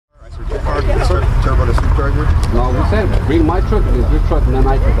supercharger? No, we said bring my truck and your truck, no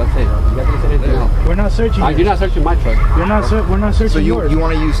nitrous. That's it. You got to say anything else. We're not searching. You're not searching my truck. We're not searching. So you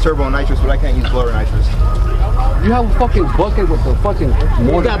want to use turbo nitrous, but I can't use blower nitrous. You have a fucking bucket with the fucking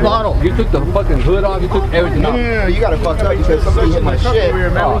motor. That bottle. You took the fucking hood off. You took everything off. No, you got it fucked up because somebody hit my shit.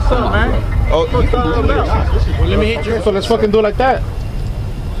 What's up, man? Oh, you can do it. Well, let me hit you. So let's fucking do it like that.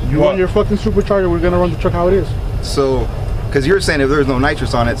 You want your fucking supercharger? We're gonna run the truck how it is. So, because you're saying if there's no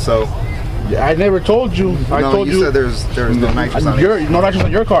nitrous on it, so. Yeah, I never told you. I told you. You said there's no nitrous on it. No nitrous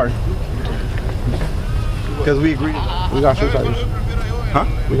on your car. Because we agreed. We got street tires. Huh?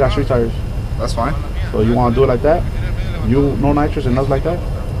 We got street tires. That's fine. So you want to do it like that? You no nitrous and us like that?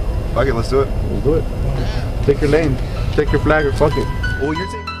 Fuck it, let's do it. Let's do it. Take your lane. Take your flag or fuck it. Well, you're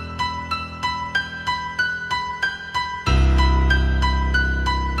taking.